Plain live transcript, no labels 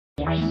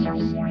Well,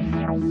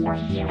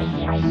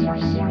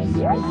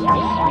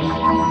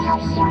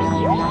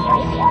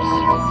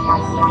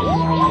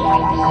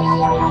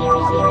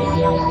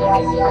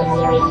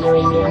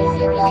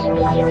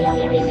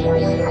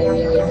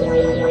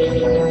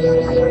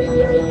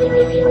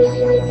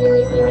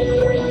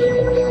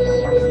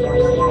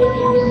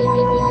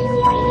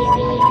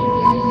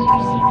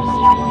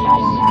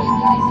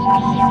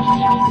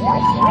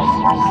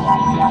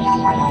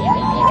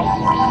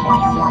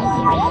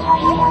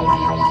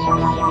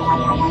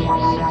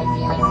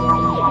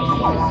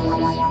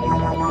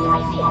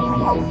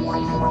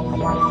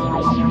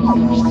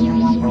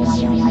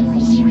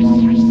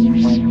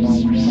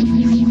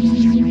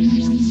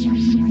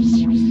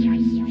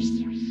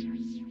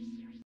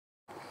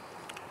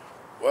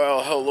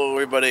 hello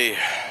everybody.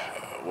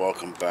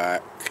 Welcome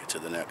back to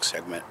the next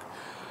segment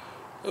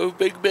of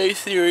Big Bang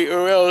Theory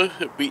or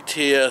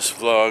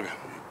BTSvlog.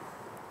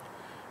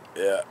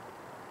 Yeah,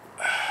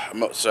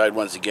 I'm outside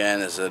once again.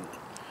 This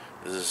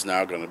is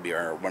now going to be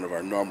one of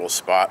our normal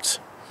spots.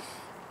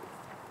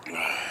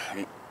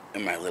 I'm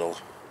in my little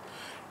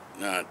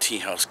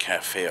TeaHouse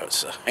cafe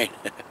outside.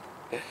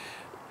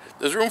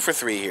 There's room for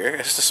 3 here.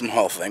 It's a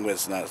small thing, but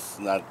it's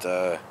not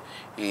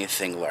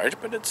anything large,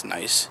 but it's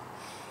nice.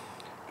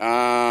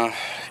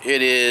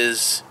 It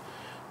is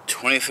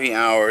 23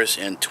 hours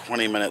and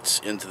 20 minutes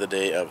into the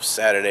day of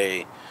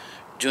Saturday,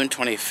 June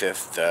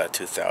 25th,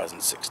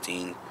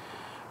 2016.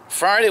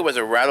 Friday was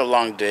a rather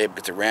long day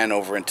because it ran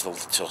over until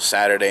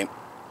Saturday.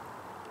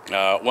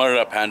 What ended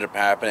up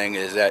happening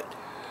is that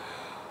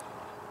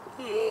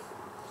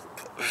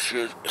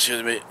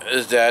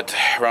is that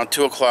around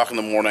 2 o'clock in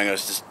the morning I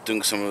was just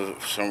doing some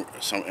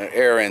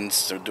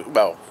errands,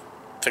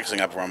 fixing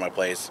up around my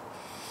place.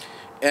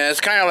 And it's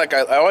kind of like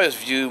I always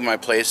view my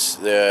place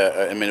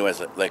in many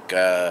ways like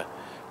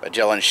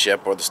Magellan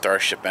Ship or the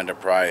Starship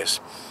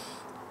Enterprise.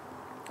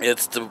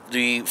 It's the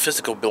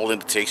physical building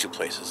that takes you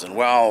places, and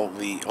while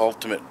the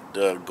ultimate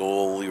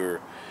goal,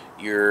 your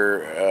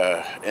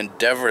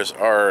endeavors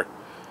are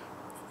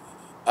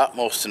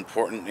utmost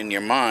important in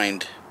your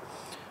mind,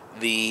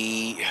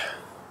 the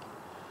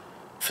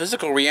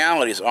physical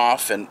realities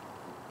often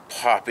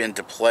pop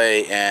into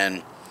play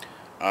and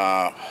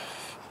have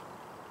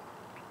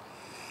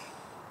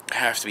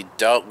to be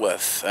dealt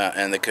with,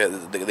 and they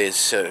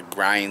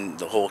grind,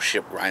 the whole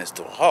ship grinds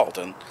to a halt.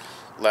 And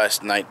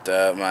last night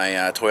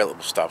my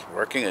toilet stopped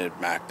working, and it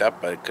backed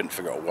up. I couldn't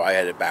figure out why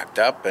it had backed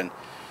up, and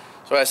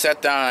so I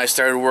sat down and I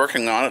started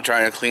working on it,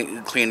 trying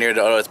to clean it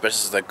out as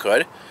best as I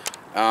could.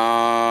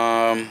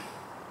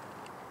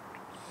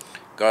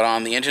 Got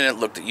on the internet,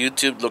 looked at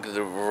YouTube, looked at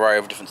a variety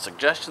of different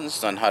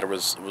suggestions on how to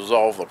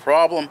resolve the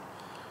problem,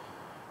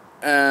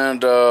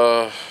 and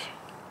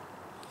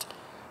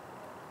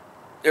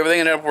everything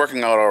ended up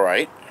working out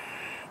alright,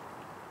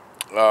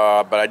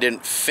 but I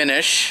didn't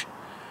finish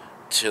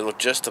till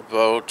just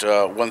about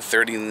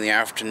 1:30 in the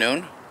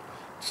afternoon,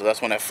 so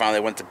that's when I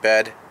finally went to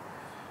bed.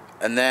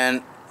 And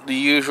then the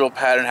usual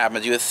pattern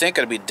happens. You would think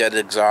I'd be dead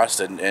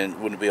exhausted and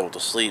wouldn't be able to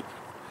sleep,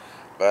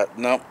 but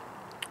no.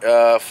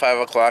 5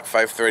 o'clock,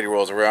 5:30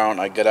 rolls around,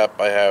 I get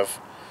up, I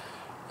have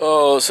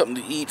something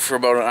to eat for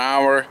about an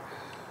hour,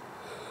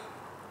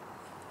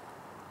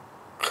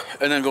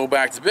 and then go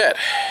back to bed.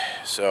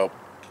 So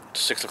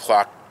 6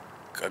 o'clock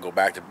I go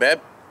back to bed,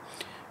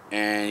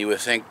 and you would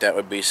think that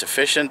would be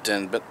sufficient,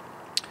 but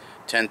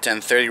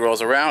 10:30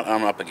 rolls around,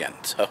 I'm up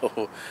again.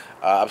 So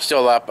I'm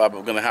still up. I'm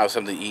going to have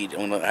something to eat.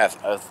 I'm going to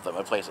have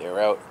my place air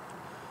out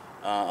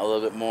a little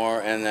bit more,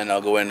 and then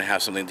I'll go in and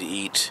have something to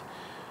eat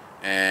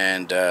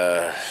and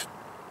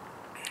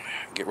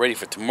get ready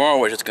for tomorrow,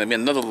 which is going to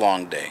be another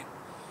long day.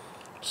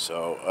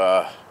 So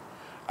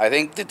I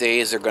think the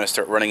days are going to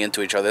start running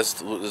into each other.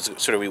 This is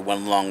sort of be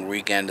one long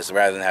weekend,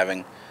 rather than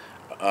having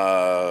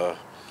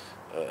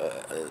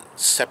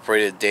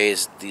separated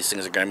days. These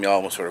things are going to be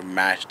almost sort of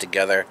mashed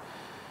together.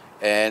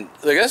 And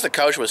I guess the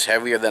couch was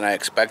heavier than I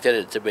expected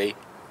it to be.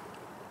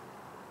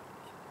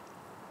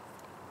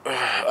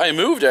 I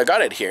moved it, I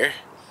got it here,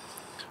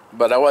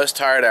 but I was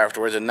tired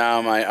afterwards, and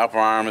now my upper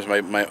arms,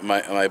 my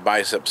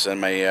biceps, and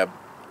my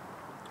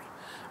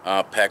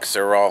pecs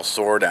are all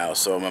sore now,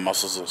 so my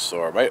muscles are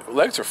sore. My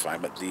legs are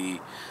fine, but the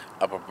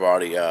upper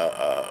body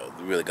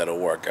really got to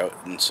work out,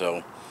 and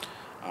so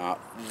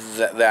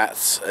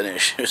that's an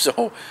issue.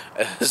 So,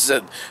 as I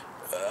said,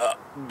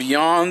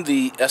 beyond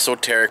the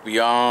esoteric,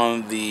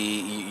 beyond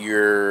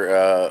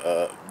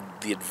the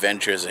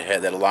adventures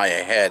ahead that lie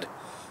ahead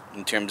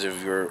in terms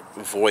of your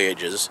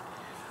voyages,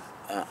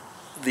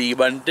 the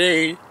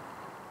mundane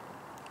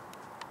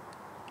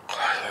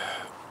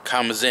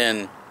comes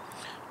in.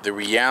 The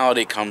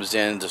reality comes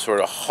in to sort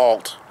of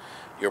halt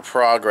your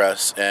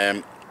progress,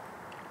 and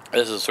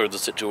this is sort of the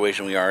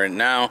situation we are in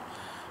now.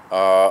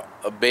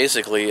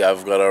 Basically,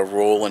 I've got to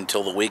roll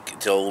until the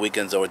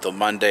weekend's over, till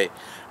Monday.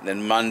 And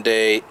then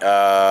Monday,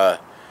 I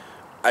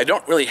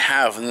don't really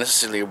have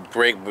necessarily a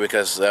break,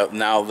 because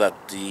now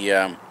that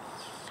the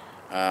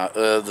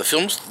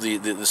films,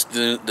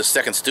 the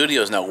second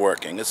studio is not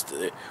working. It's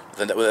the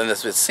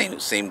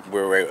same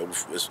where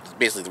it's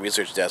basically the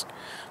research desk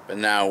but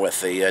now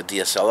with the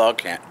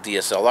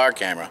DSLR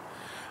camera.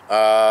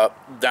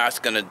 That's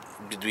gonna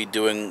be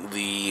doing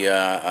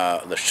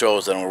the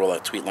shows that will roll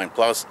out Tweetline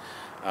Plus,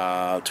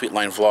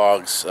 Tweetline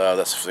Vlogs.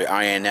 That's for the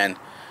INN.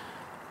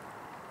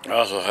 I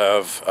also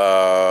have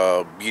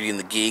Beauty and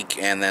the Geek,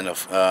 and then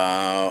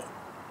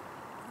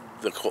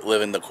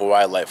Living the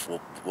Kawaii Life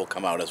will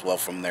come out as well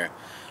from there,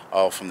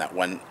 all from that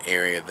one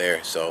area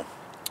there. So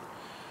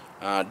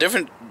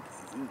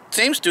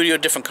same studio,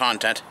 different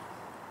content.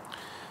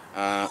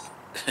 I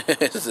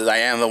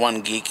am the one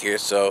geek here,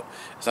 so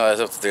it's not as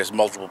if there's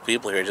multiple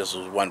people here, just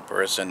one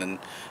person, and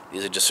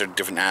these are just sort of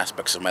different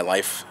aspects of my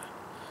life,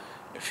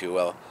 if you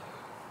will.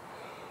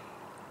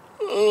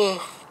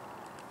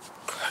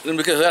 And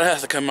because that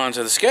has to come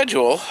onto the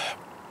schedule,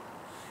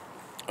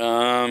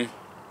 there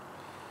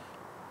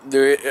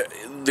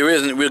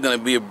isn't going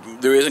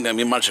to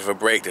be much of a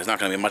break. There's not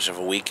going to be much of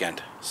a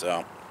weekend.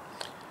 So,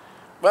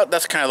 but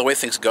that's kind of the way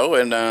things go,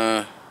 and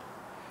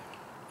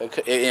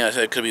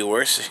it could be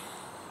worse.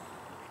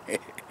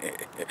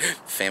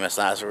 Famous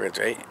last words,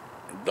 right?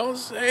 Don't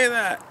say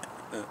that.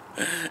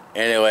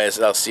 Anyways,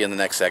 I'll see you in the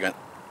next segment.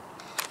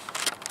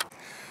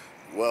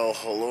 Well,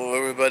 hello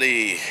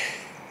everybody.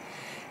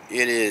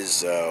 It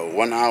is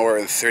 1 hour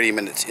and 30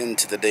 minutes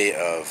into the day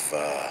of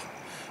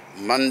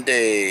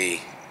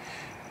Monday,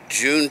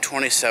 June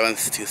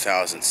 27th,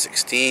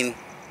 2016.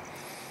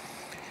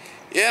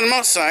 Yeah, I'm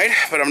outside,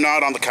 but I'm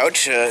not on the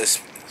couch. It's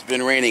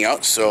been raining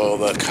out, so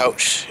the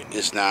couch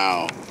is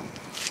now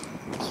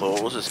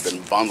closed. It's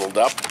been bundled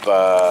up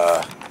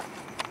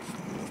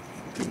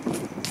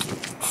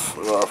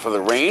for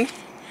the rain.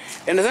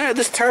 And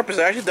this tarp has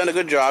actually done a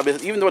good job,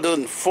 even though it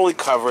doesn't fully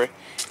cover.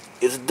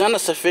 It's done a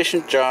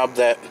sufficient job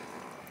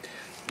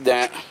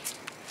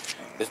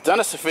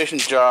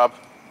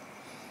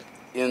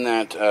in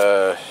that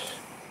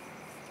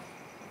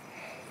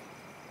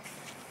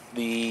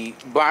the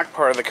black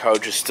part of the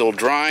couch is still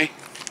dry,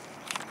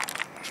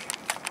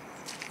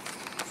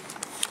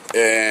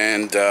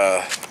 and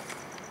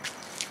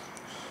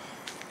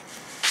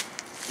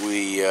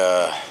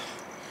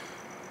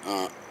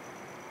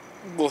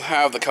we'll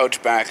have the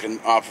couch back in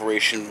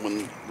operation when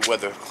the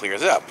weather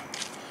clears up.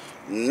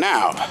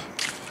 Now,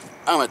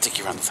 I'm going to take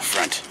you around to the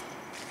front,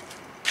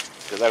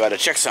 because I got to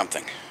check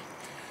something.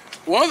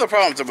 One of the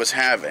problems I was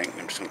having,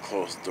 I'm just going to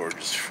close the door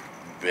just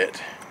a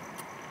bit.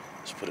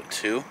 Just put it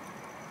 2.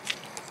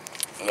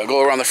 I'll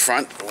go around the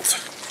front. We'll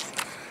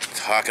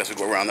talk as we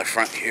go around the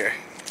front here.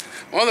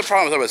 One of the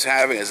problems I was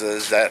having is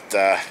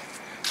that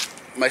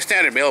my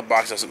standard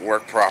mailbox doesn't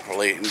work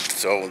properly, and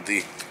so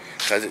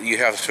because you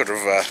have to sort of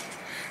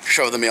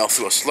shove the mail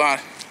through a slot.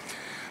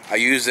 I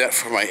use that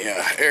for my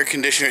air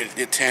conditioner.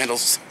 It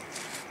handles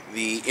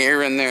the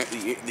air in there.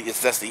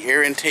 That's the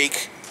air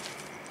intake.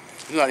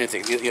 It's not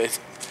intake.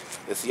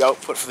 It's the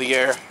output for the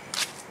air.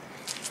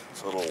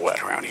 It's a little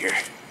wet around here.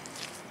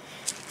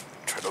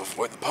 Try to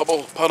avoid the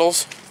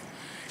puddles.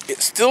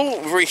 It's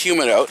still very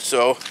humid out,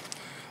 so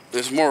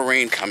there's more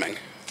rain coming.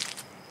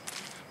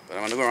 But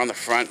I'm going to go around the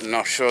front and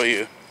I'll show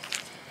you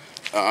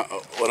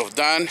what I've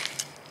done,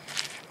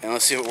 and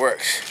let's see if it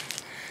works.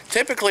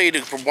 Typically,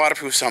 to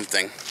waterproof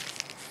something,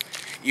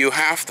 you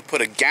have to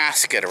put a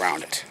gasket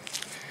around it,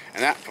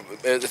 and that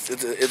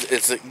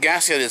it's a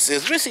gasket. It's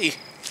basically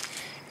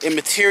a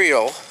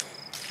material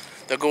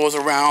that goes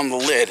around the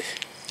lid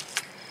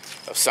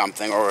of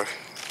something or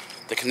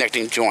the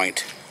connecting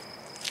joint,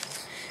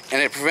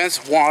 and it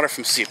prevents water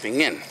from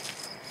seeping in.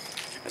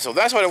 And so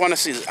that's what I want to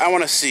see. I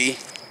want to see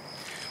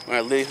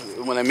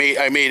when I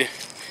made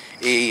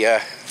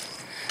a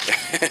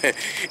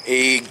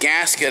a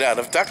gasket out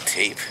of duct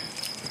tape,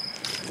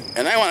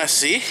 and I want to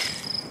see,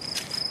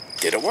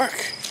 did it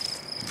work?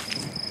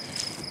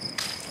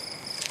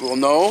 We'll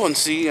know and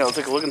see. I'll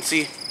take a look and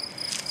see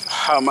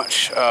how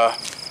much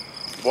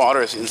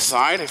water is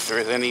inside, if there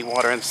is any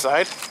water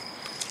inside.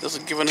 This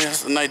will give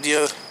us an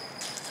idea of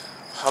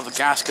how the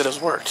gasket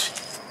has worked.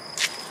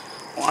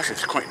 Well, actually,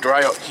 it's quite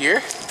dry out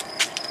here.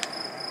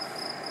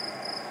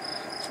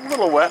 It's a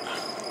little wet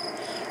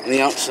on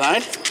the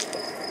outside.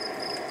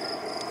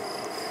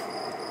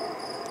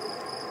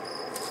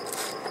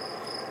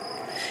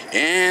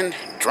 And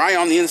dry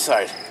on the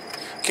inside.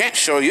 Can't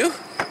show you.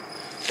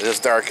 It is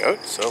dark out,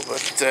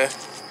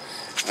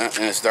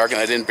 and it's dark, and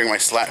I didn't bring my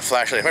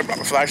flashlight. If I brought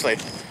my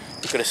flashlight,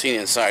 you could have seen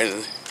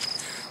inside.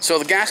 So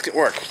the gasket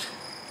worked.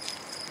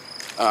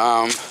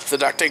 The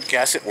duct tape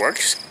gasket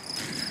works.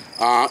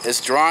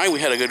 It's dry. We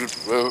had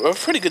a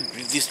pretty good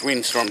decent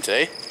rainstorm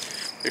today.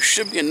 There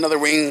should be another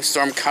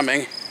rainstorm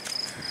coming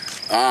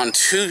on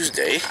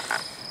Tuesday,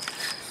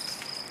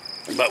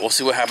 but we'll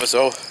see what happens.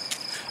 So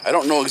I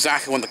don't know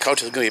exactly when the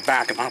couch is going to be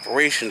back in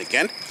operation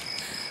again,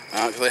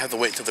 because I have to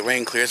wait till the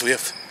rain clears. We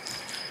have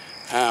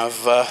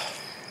a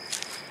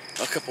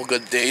couple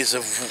good days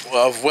of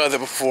weather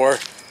before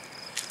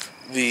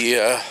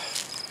the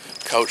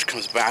couch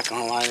comes back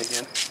online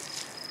again.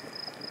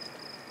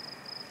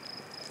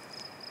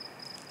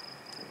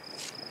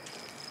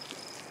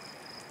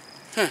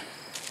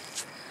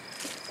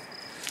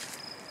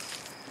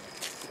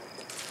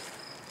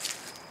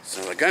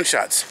 So I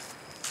gunshots.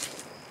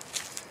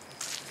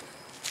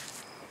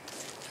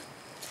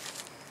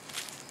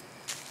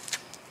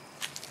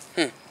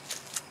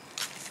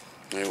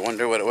 I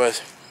wonder what it was.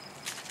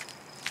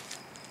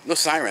 No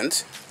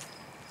sirens.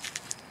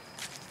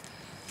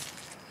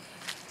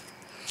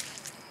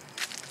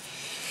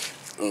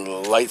 And the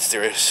lights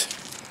there is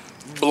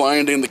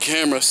blinding the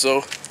camera,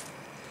 so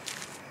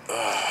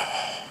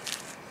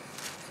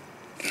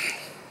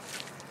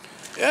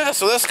yeah,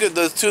 so that's good.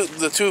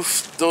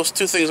 Those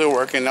two things are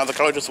working. Now the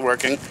couch is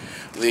working,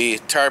 the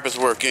tarp is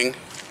working,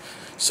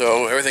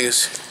 so everything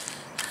is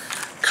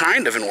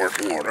kind of in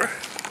working order.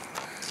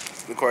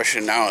 The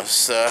question now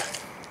is,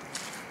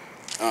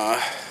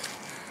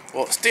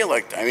 well, stay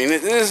like that. I mean,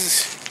 it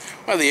is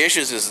one of the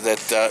issues is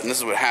that, and this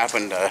is what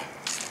happened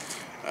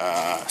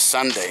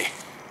Sunday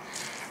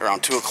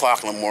around 2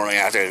 o'clock in the morning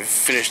after I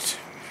finished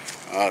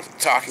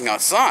talking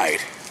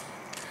outside.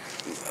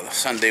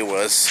 Sunday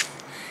was,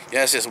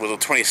 yes, it was the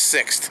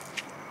 26th.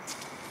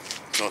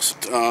 So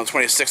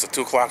 26th at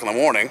 2 o'clock in the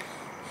morning,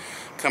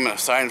 coming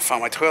outside and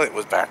found my toilet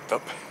was backed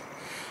up.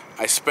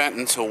 I spent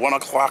until 1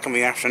 o'clock in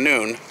the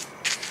afternoon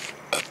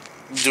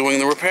doing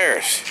the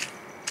repairs.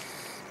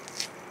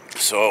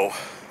 So,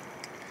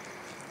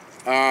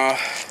 the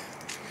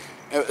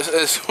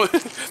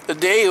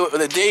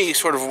day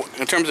sort of,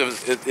 in terms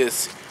of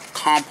its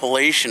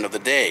compilation of the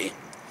day,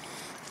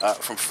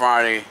 from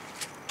Friday,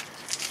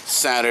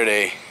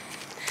 Saturday,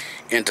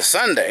 into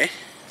Sunday,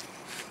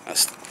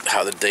 that's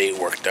how the day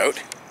worked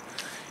out.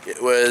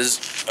 It was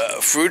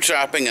food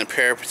shopping and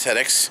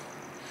peripatetics.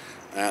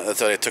 That's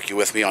how I took you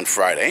with me on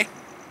Friday.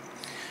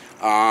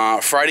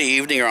 Friday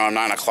evening around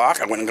 9 o'clock,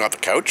 I went and got the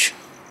couch.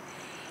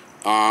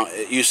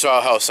 You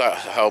saw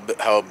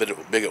how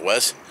big it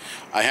was.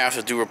 I have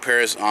to do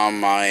repairs on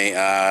my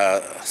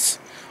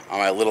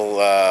little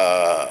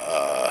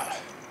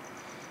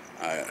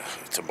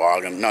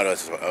toboggan. No,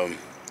 it's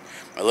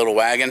my little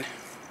wagon.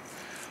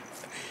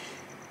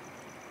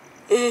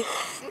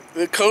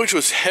 The coach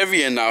was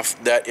heavy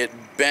enough that it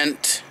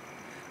bent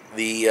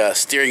the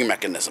steering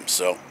mechanism,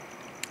 so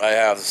I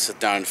have to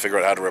sit down and figure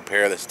out how to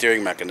repair the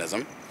steering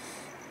mechanism.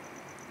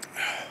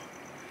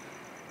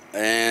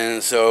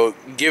 And so,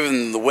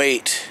 given the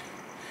weight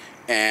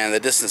and the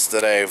distance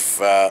that I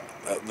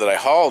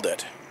hauled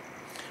it,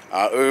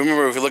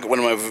 remember, if you look at one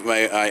of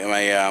my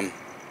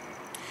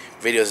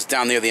videos, it's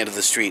down near the end of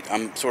the street.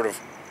 I'm sort of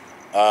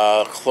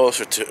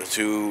closer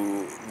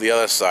to the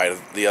other side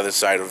of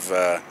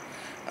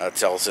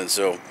Tellson.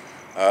 So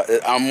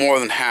I'm more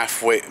than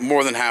halfway.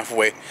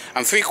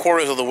 I'm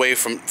 3/4 of the way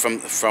from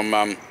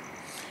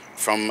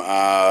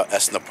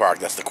Esna Park.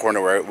 That's the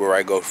corner where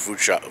I go food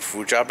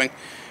shopping.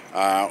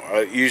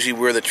 Usually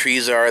where the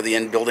trees are, the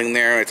end building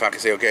there, I talk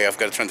and say, okay, I've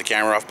got to turn the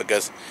camera off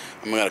because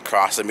I'm going to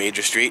cross a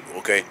major street.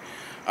 Okay,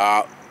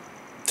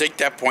 take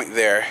that point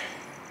there.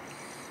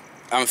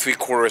 I'm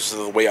 3/4 of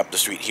the way up the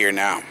street here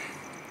now.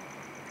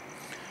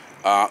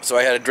 So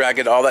I had to drag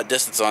it all that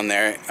distance on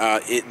there.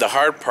 The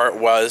hard part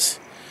was,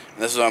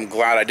 and this is why I'm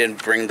glad I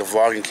didn't bring the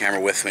vlogging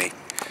camera with me,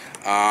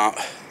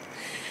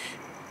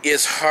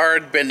 it's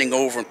hard bending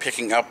over and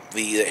picking up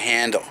the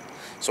handle.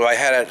 So I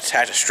had to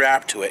attach a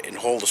strap to it and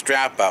hold the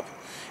strap up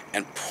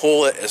and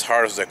pull it as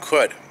hard as I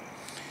could.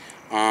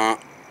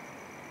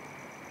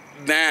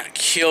 That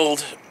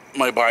killed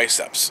my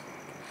biceps.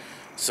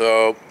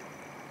 So,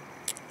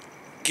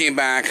 came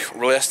back,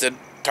 rested,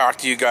 talked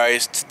to you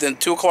guys. Then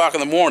 2 o'clock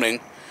in the morning,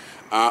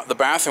 the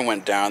bathroom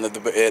went down.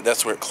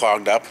 That's where it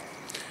clogged up.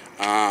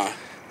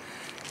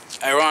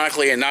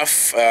 Ironically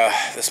enough,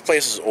 this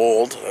place is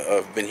old.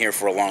 I've been here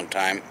for a long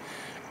time.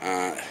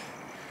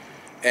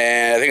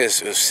 And I think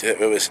it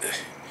was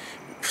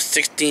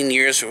 16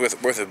 years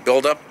worth of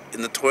buildup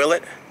in the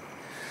toilet.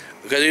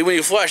 Because when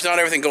you flush, not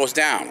everything goes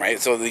down, right?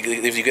 So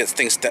if you get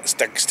things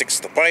sticks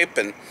to the pipe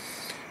and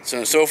so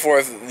on and so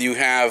forth, you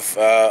have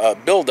a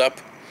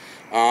buildup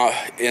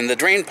in the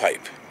drain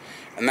pipe,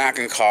 and that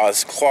can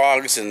cause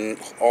clogs and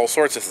all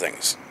sorts of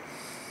things.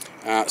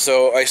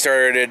 So I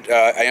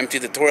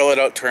emptied the toilet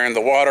out, turned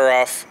the water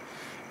off.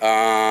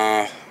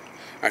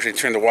 Actually,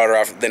 turned the water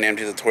off, then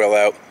emptied the toilet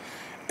out.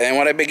 And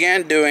what I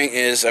began doing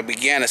is I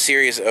began a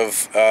series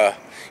of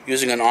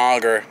using an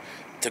auger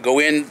to go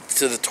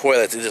into the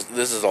toilet.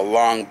 This is a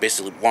long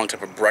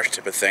type of brush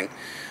type of thing.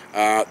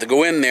 To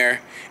go in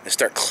there and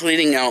start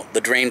cleaning out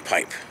the drain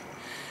pipe.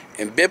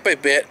 And bit by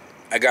bit,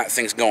 I got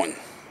things going.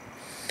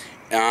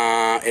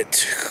 It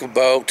took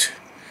about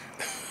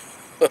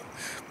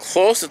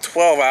close to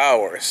 12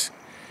 hours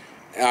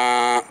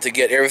to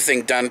get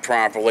everything done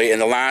properly. In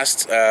the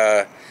last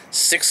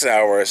 6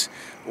 hours,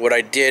 what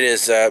I did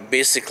is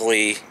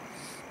basically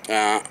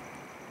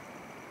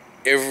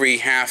every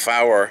half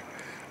hour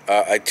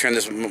I turn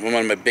one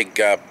of my big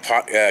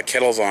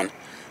kettles on.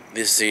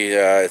 It's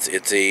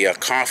a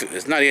coffee.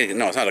 It's not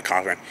a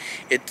coffee urn.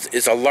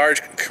 It's a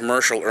large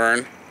commercial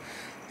urn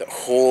that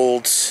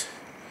holds,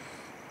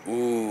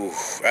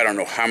 I don't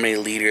know how many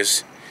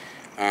liters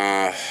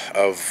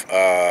of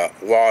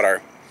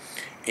water.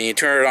 And you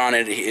turn it on,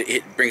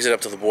 it brings it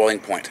up to the boiling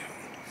point.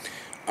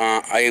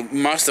 I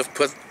must have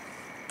put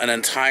an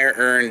entire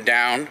urn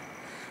down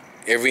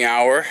every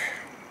hour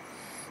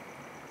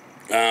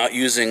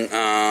using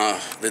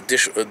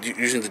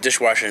the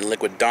dishwasher and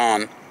liquid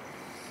Dawn,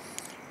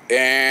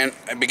 and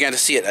I began to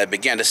see it. I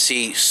began to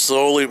see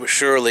slowly but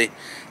surely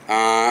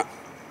more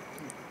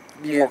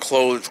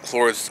towards 10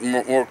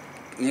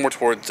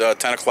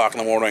 o'clock in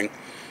the morning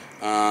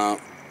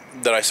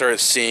that I started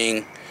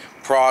seeing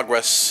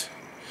progress,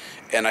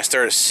 and I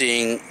started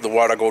seeing the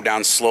water go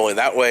down slowly.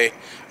 That way,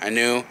 I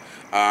knew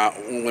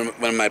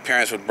when my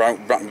parents would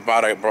brought me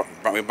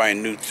by a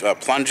new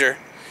plunger.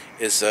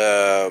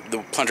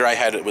 The plunger I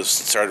had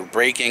started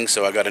breaking,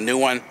 so I got a new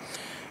one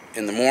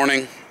in the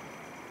morning.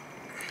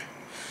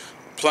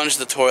 Plunged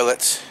the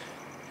toilet,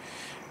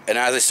 and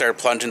as I started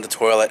plunging the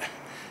toilet,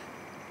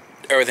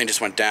 everything just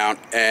went down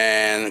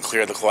and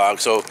cleared the clog.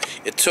 So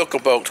it took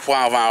about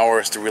 12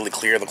 hours to really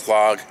clear the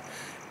clog,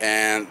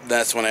 and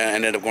that's when I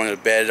ended up going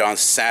to bed on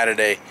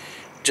Saturday,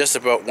 just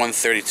about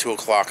 1:30, 2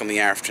 o'clock in the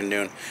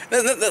afternoon.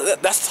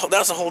 That's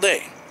the whole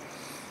day.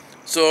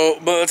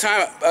 So by the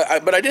time,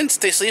 but I didn't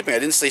stay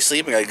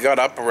sleeping. I got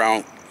up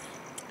around.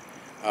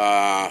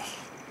 I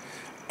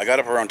got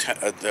up around 10.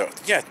 I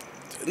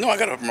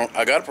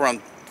got up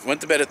around. Went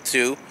to bed at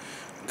 2.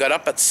 Got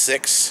up at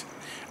 6.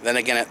 Then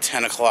again at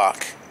 10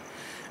 o'clock.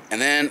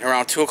 And then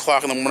around 2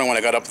 o'clock in the morning when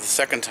I got up the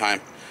second time,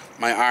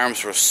 my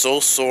arms were so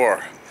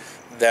sore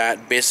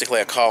that basically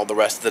I called the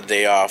rest of the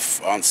day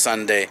off on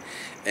Sunday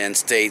and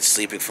stayed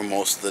sleeping for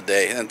most of the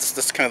day. And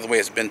that's kind of the way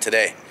it's been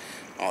today.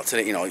 Well,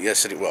 today,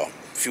 yesterday, well,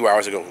 a few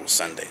hours ago it was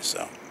Sunday,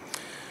 so.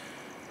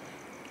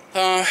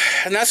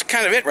 And that's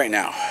kind of it right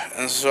now.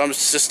 And so I'm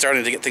just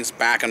starting to get things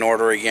back in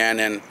order again,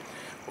 and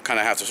we'll kind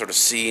of have to sort of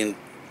see and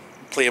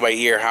play by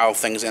ear how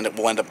things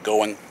will end up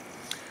going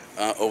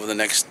over the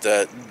next,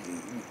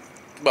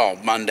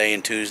 Monday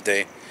and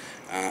Tuesday,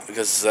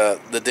 because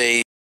the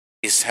days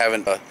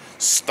haven't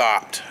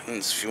stopped,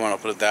 if you want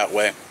to put it that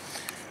way.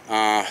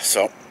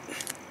 So.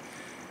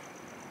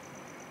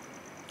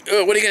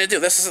 What are you going to do?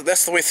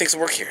 That's the way things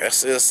work here.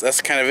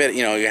 That's kind of it.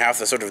 You have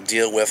to sort of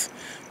deal with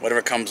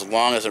whatever comes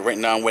along. As of right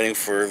now, I'm waiting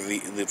for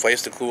the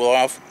place to cool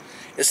off.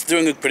 It's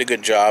doing a pretty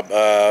good job.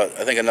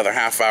 I think another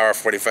half hour,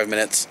 45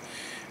 minutes,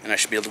 and I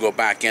should be able to go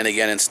back in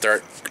again and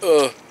start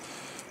the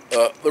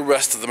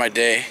rest of my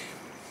day.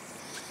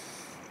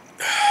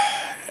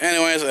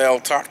 Anyways,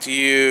 I'll talk to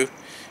you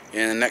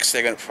in the next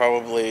segment,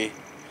 probably.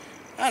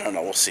 I don't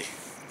know. We'll see.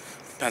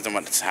 Depends on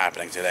what's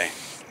happening today.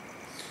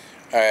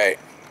 All right.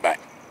 Bye.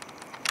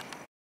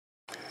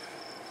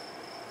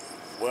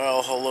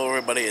 Well, hello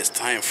everybody, it's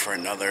time for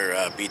another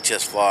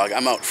BTS vlog.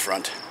 I'm out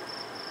front.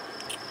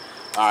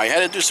 I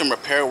had to do some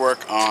repair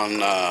work on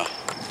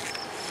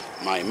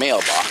my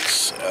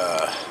mailbox.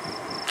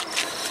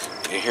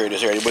 Here it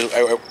is.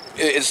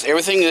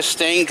 Everything is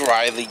staying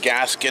dry. The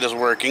gasket is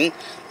working.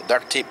 The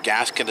duct tape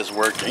gasket is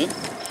working.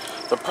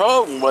 The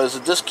problem was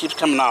that this keeps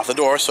coming off the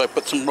door, so I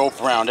put some rope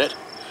around it.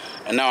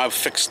 And now I've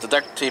fixed the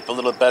duct tape a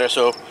little better,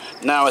 so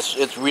now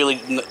it's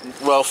really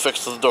well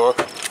fixed to the door.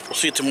 We'll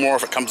see tomorrow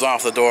if it comes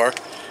off the door.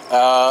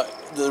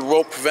 The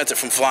rope prevents it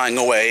from flying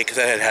away, because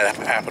that had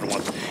happened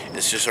once.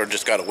 It's just sort of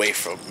just got away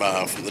from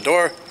the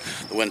door.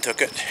 The wind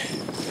took it.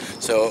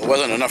 So it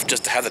wasn't enough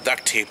just to have the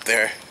duct tape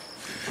there.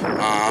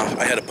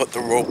 I had to put the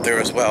rope there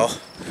as well.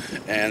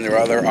 And there are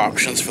other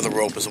options for the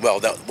rope as well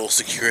that will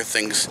secure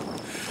things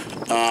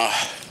a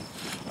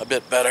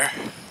bit better.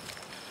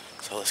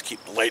 So let's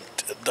keep the light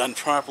done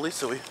properly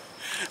so we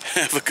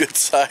have a good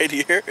side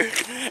here.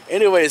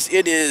 Anyways,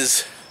 it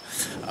is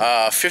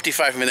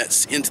 55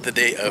 minutes into the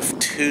day of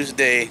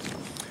Tuesday,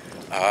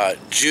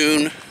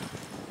 June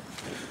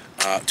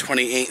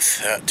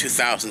 28th,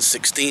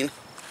 2016.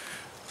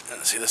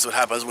 See, this is what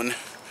happens when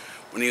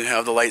you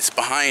have the lights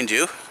behind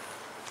you.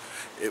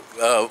 It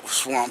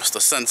swamps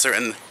the sensor,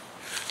 and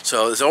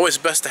so it's always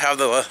best to have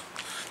the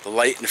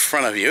light in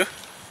front of you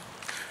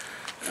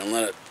and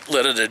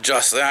let it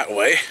adjust that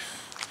way.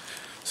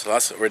 So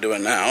that's what we're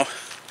doing now.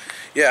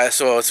 Yeah,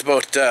 so it's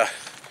about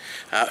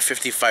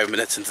 55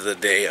 minutes into the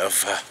day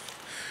of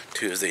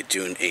Tuesday,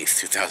 June 8th,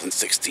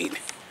 2016.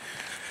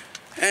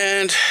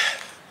 And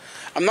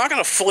I'm not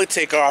going to fully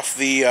take off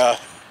the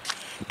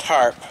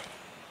tarp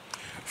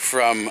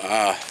from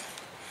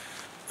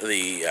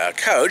the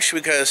couch,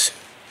 because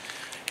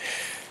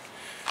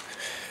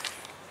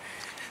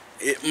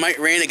it might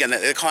rain again.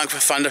 They're calling for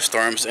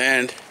thunderstorms,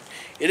 and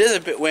it is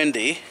a bit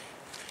windy,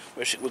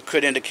 which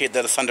could indicate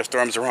that the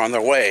thunderstorms are on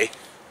their way.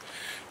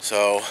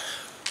 So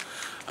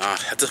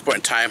at this point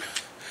in time,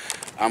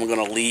 I'm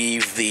going to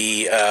leave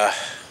the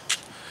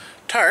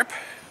tarp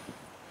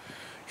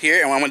here,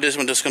 and what I'm going to do is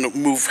I'm just going to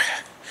move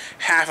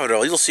half of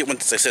it. You'll see it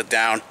once I sit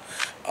down.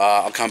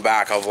 I'll come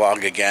back, I'll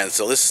vlog again.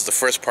 So this is the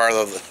first part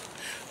of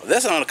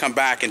this. I'm going to come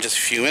back in just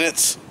a few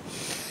minutes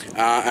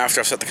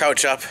after I've set the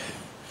couch up.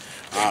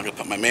 I'm going to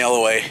put my mail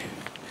away,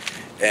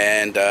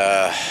 and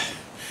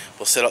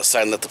we'll sit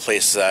outside and let the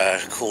place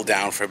cool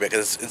down for a bit,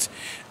 because it's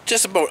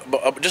just a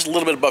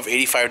little bit above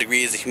 85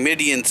 degrees. The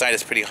humidity inside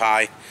is pretty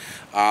high,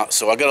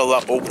 so I got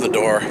to open the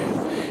door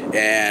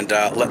and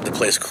let the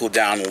place cool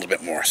down a little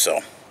bit more.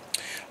 So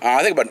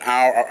I think about an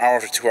hour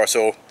to 2 hours.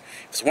 So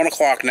it's 1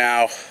 o'clock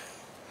now.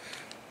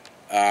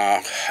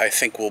 I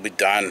think we'll be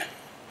done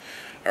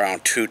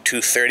around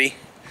 2:30.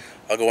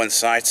 I'll go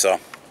inside, so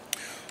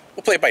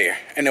we'll play it by ear.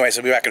 Anyways,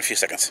 I'll be back in a few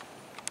seconds.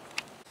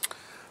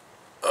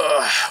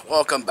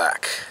 Welcome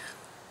back.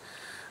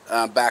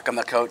 Back on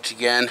the couch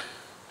again.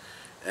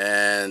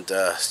 And,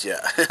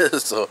 yeah.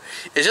 So,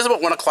 it's just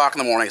about 1 o'clock in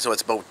the morning, so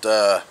it's about,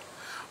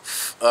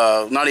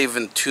 not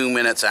even 2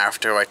 minutes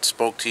after I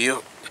spoke to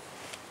you.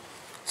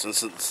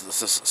 Since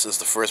this is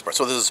the first part.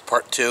 So this is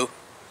part 2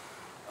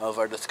 of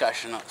our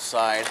discussion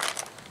outside.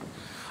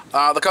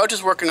 The couch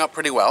is working out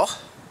pretty well.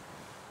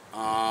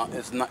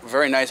 It's not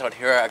very nice out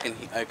here. I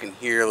can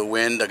hear the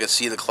wind. I can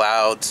see the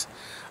clouds.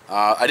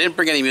 I didn't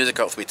bring any music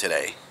out with me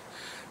today.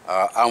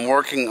 I'm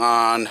working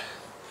on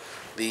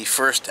the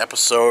first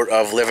episode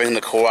of Living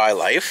the Kawaii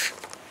Life,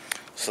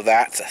 so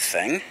that's a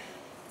thing.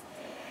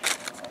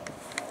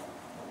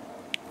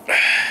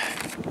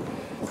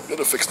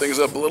 Gotta fix things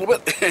up a little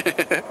bit.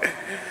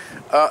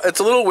 It's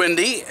a little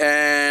windy,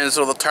 and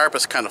so the tarp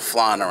is kind of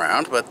flying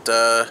around, but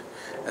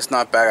it's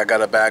not bad. I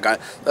got a bag on.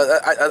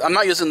 I'm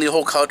not using the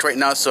whole couch right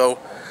now, so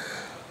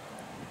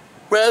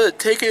rather than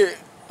take it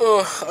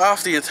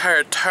off the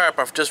entire tarp,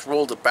 I've just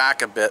rolled it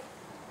back a bit.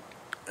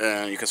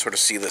 You can sort of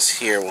see this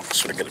here. We'll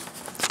sort of get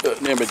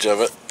an image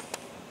of it.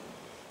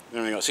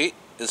 There we go. See?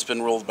 It's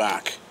been rolled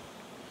back.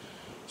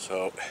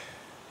 So,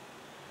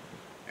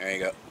 there you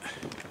go.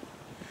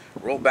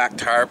 Rolled back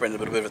tarp, and a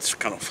bit of it's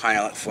kind of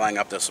flying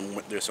up. There's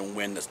some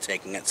wind that's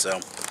taking it. So,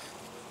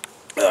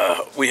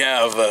 we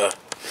have.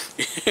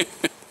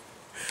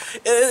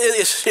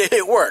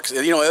 It works.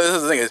 You know, this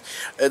is the thing is,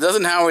 it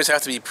doesn't always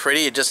have to be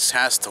pretty. It just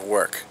has to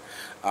work.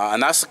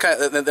 And that's the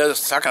kind of, they're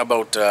talking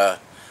about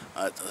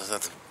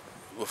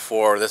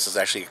before. This is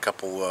actually a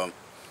couple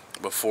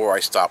before I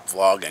stopped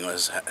vlogging.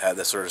 Had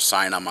this sort of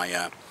sign on my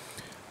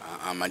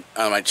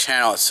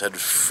channel. It said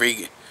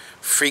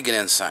freegan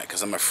inside,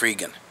 because I'm a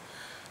freegan.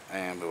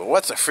 And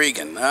what's a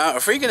freegan? A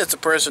freegan is a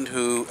person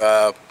who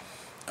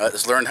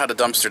has learned how to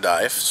dumpster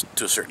dive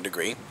to a certain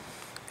degree.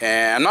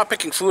 And I'm not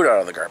picking food out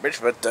of the garbage,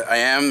 but I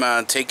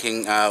am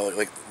taking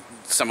like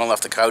someone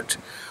left the couch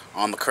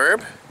on the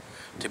curb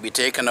to be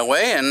taken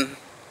away, and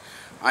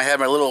I had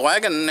my little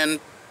wagon and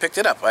picked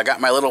it up. I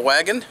got my little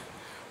wagon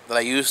that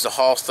I used to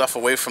haul stuff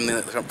away from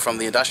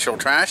the industrial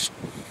trash,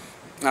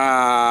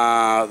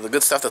 the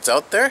good stuff that's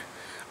out there.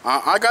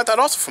 I got that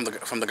also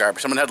from the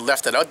garbage. Someone had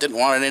left it out, didn't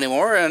want it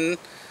anymore, and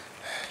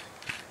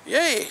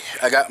yay!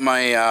 I got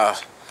my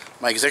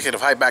my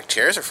executive high back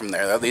chairs are from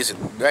there. These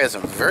guys are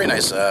very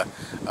nice.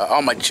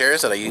 All my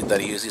chairs that I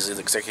use, these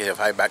executive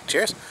high back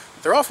chairs,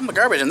 they're all from the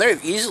garbage, and they're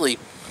easily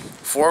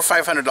 $400 or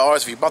 $500.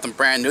 If you bought them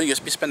brand new,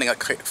 you'd be spending like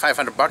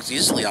 $500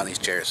 easily on these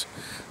chairs.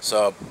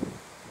 So,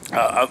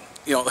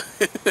 you know,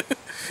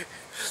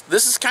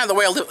 this is kind of the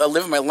way I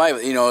live my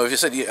life. You know, if you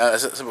said,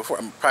 as I said before,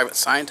 I'm a private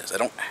scientist. I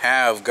don't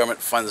have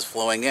government funds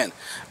flowing in.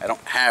 I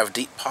don't have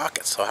deep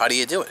pockets. So how do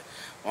you do it?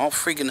 Well,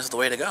 freaking is the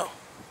way to go.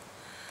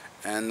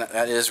 And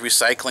that is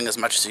recycling as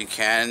much as you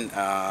can,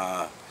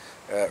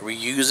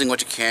 reusing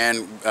what you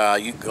can,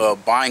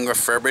 buying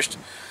refurbished.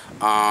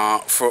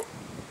 For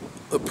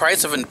the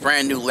price of a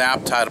brand new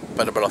laptop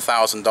at about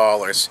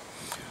 $1,000,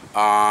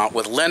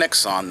 with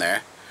Linux on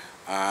there,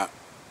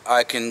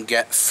 I can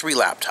get 3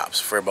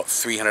 laptops for about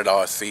 $300,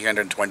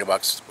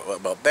 $320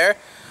 about there.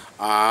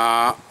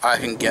 I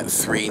can get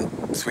three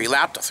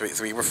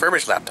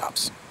refurbished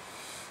laptops,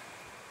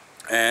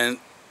 and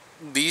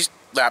these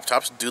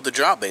laptops do the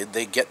job.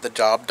 They get the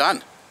job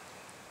done.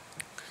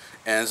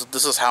 And so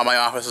this is how my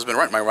office has been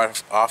run. My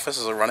office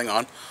is running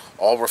on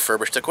all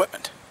refurbished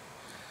equipment.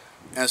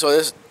 And so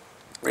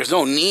there's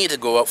no need to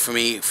go out for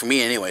me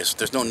anyways.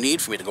 There's no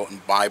need for me to go out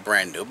and buy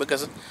brand new,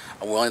 because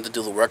I'm willing to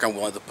do the work. I'm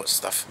willing to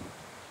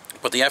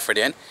put the effort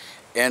in,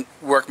 and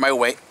work my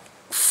way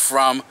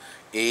from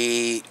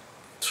a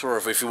sort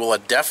of, if you will, a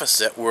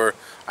deficit where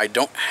I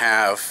don't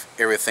have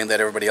everything that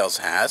everybody else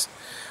has,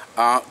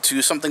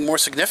 to something more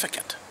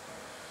significant.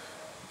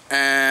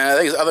 And I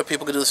think other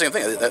people can do the same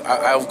thing.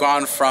 I've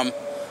gone from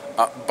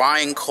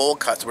buying cold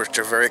cuts, which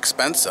are very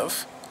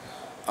expensive,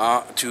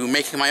 to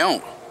making my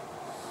own,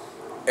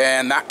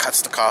 and that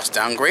cuts the cost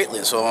down greatly.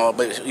 And so,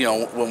 you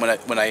know,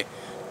 when I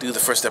do the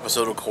first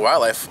episode of Kawaii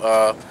Life,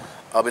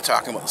 I'll be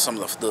talking about some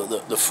of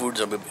the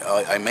foods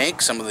I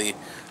make, some of the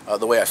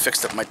way I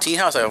fixed up my tea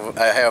house. I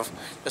have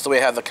just the way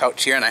I have the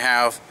couch here, and I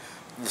have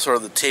sort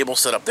of the table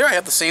set up there. I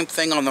have the same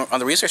thing on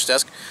the research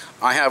desk.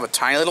 I have a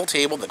tiny little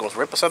table that goes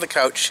right beside the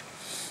couch.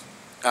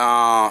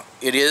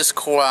 It is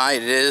Kawaii.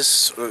 It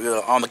is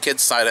on the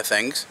kids' side of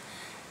things,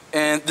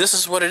 and this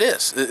is what it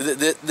is.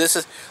 This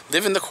is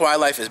living the Kawaii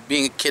life, is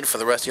being a kid for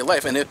the rest of your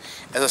life. And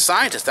as a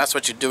scientist, that's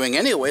what you're doing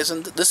anyways.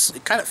 And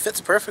it kind of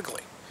fits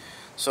perfectly.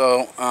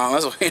 So,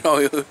 that's, you know,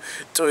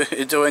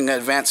 you're doing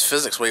advanced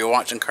physics where you're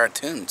watching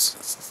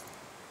cartoons.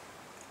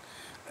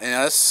 You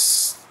know,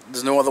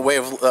 there's no other way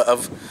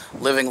of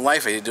living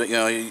life.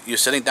 You're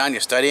sitting down, you're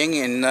studying,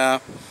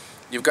 and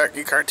you've got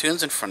your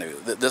cartoons in front of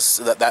you.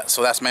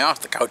 So that's my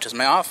office. The couch is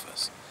my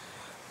office.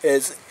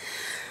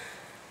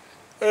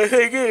 I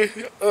think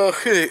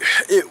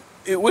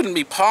it wouldn't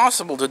be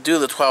possible to do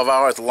the 12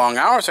 hours, the long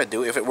hours I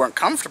do, if it weren't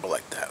comfortable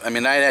like that. I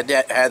mean, I had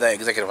the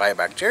executive high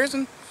back chairs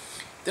and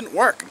it didn't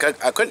work.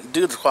 I couldn't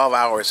do the 12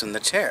 hours in the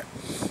chair.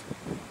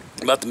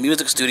 But the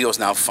music studio is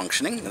now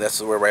functioning.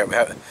 That's where where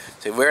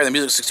the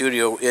music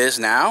studio is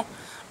now.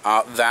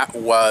 That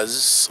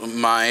was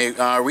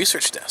my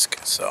research desk.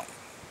 So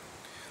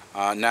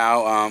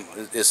now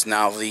it's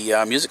now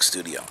the music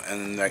studio,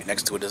 and right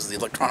next to it is the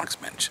electronics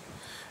bench,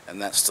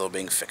 and that's still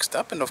being fixed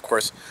up. And of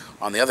course,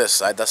 on the other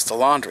side, that's the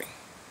laundry.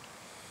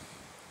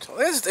 So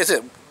is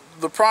it.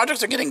 The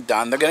projects are getting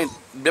done. They're getting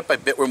bit by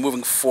bit. We're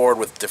moving forward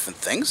with different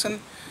things,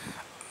 and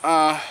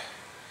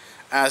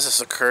as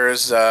this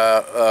occurs,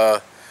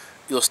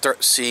 you'll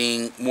start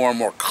seeing more and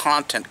more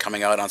content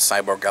coming out on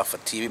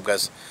CyborgAlphaTV,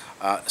 because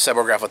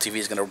CyborgAlphaTV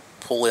is going to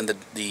pull in the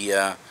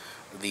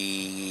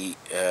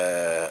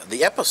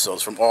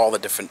episodes from all the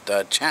different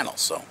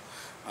channels. So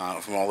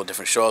from all the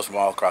different shows from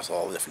all across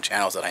all the different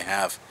channels that I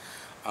have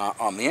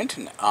on the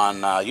internet,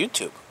 on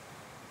YouTube.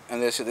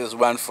 And there's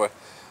one for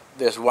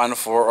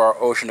our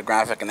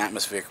oceanographic and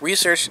atmospheric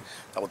research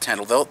that will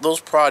handle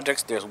those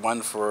projects. There's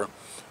one for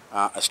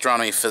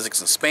astronomy, physics,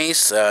 and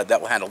space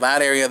that will handle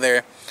that area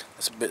there.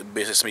 That's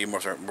basically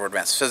more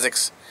advanced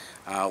physics.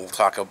 We'll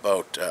talk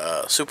about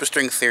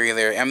superstring theory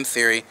there, M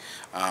theory,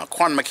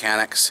 quantum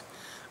mechanics.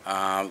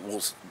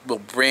 We'll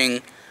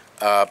bring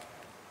the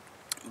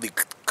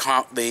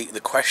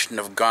question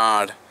of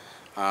God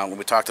when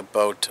we talked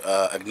about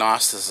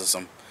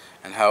agnosticism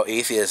and how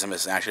atheism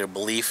is actually a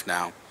belief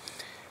now.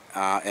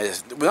 Not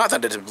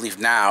that it's a belief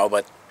now,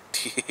 but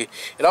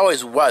it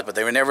always was, but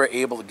they were never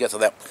able to get to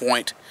that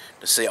point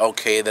to say,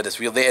 okay, that it's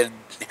real. They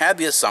had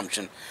the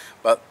assumption,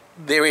 but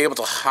they were able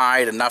to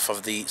hide enough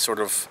of the sort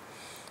of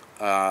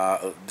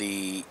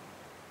the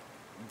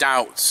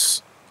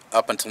doubts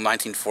up until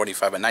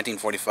 1945. In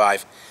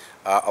 1945,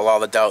 a lot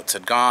of the doubts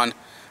had gone,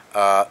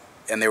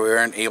 and they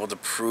weren't able to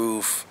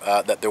prove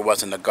that there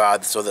wasn't a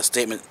God. So the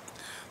statement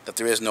that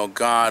there is no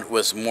God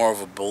was more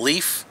of a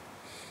belief.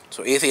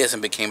 So atheism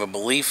became a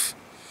belief.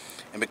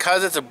 And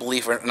because it's a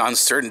belief or an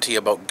uncertainty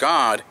about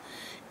God,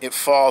 it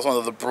falls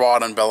under the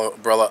broad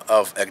umbrella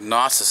of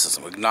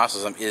agnosticism.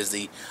 Agnosticism is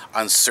the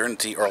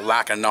uncertainty or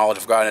lack of knowledge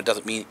of God. And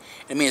it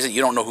means that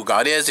you don't know who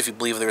God is if you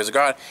believe there is a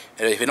God.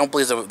 And if you don't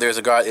believe that there's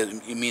a God,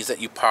 it means that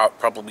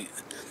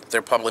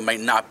there probably might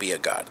not be a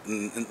God.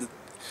 And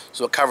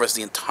so it covers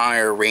the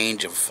entire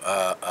range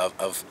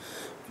of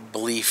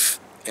belief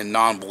and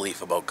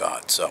non-belief about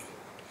God. So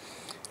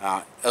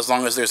as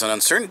long as there's an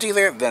uncertainty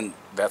there, then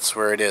that's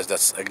where it is.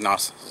 That's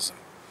agnosticism.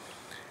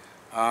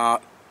 And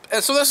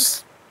so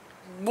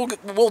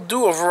we'll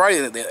do a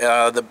variety.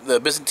 The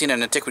Byzantine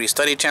and Antiquity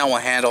Study channel will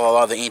handle a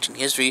lot of the ancient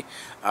history,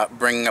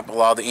 bringing up a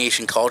lot of the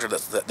ancient culture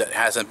that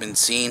hasn't been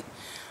seen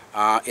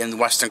in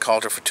Western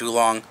culture for too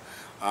long.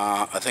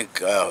 I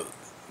think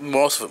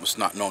most of it was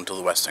not known to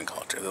the Western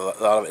culture.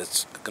 A lot of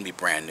it's going to be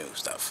brand new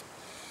stuff.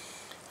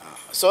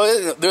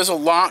 So there's a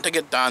lot to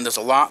get done. There's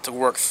a lot to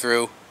work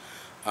through.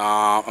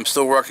 I'm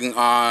still working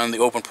on the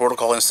Open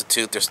Protocol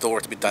Institute. There's still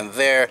work to be done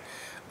there.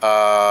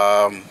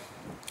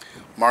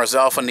 Mars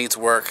Alpha needs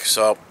work,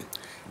 so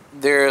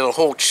there's a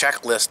whole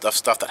checklist of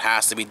stuff that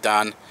has to be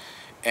done.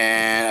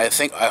 And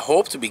I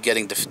hope to be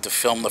getting to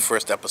film the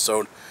first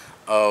episode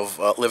of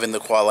Living the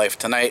Quad Life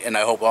tonight, and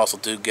I hope also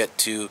to get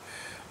to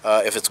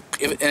and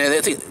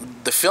I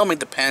think the filming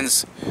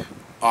depends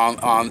on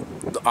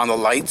the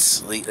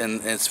lights,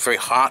 and it's very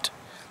hot.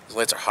 The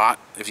lights are hot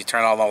if you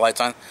turn all the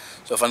lights on.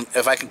 So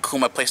if I can cool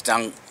my place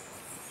down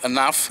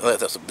enough,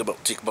 that's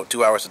take about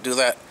 2 hours to do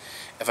that.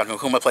 If I can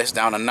cool my place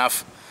down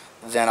enough,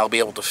 then I'll be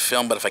able to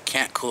film. But if I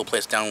can't cool the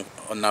place down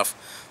enough,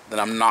 then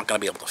I'm not going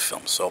to be able to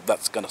film. So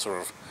that's going to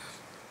sort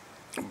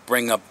of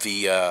bring up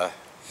the.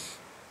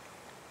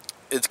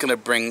 It's going to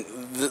bring.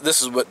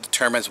 This is what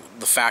determines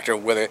the factor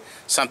of whether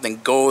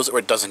something goes or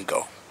it doesn't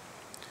go.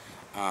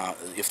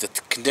 If the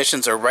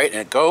conditions are right and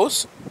it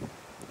goes.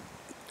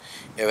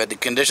 If the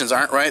conditions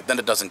aren't right, then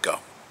it doesn't go.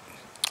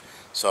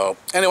 So,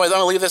 anyways, I'm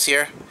going to leave this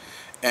here.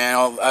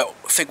 And I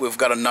think we've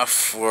got enough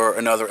for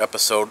another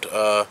episode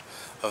of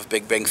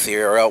Big Bang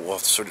Theory, or else we'll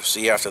sort of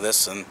see after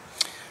this. And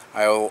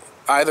I will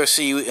either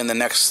see you in the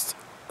next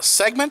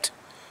segment,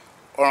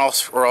 or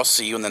I'll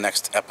see you in the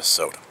next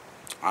episode.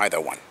 Either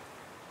one.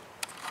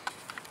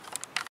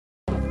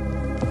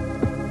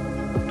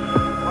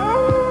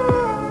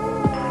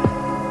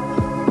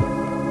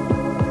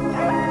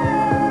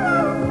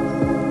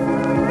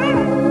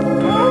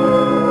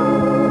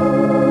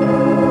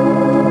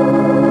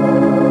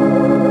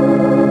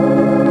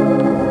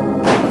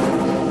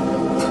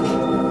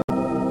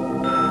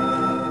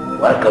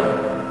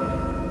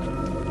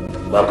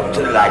 Welcome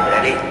to the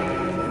library,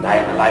 and I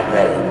am the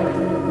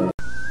librarian.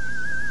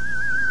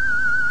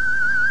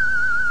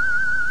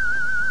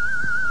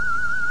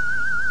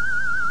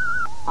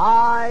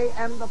 I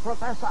am the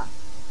professor.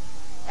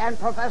 And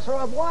professor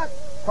of what?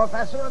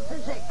 Professor of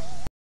physics.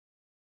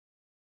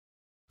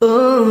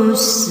 Oh,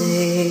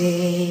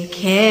 say,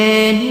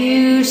 can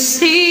you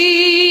see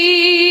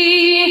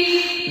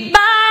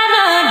by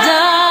the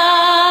dawn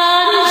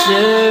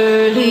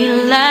dirty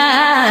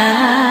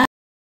life.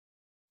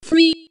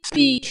 Free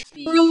speech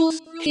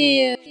rules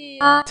here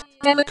at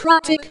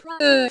Democratic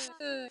Earth.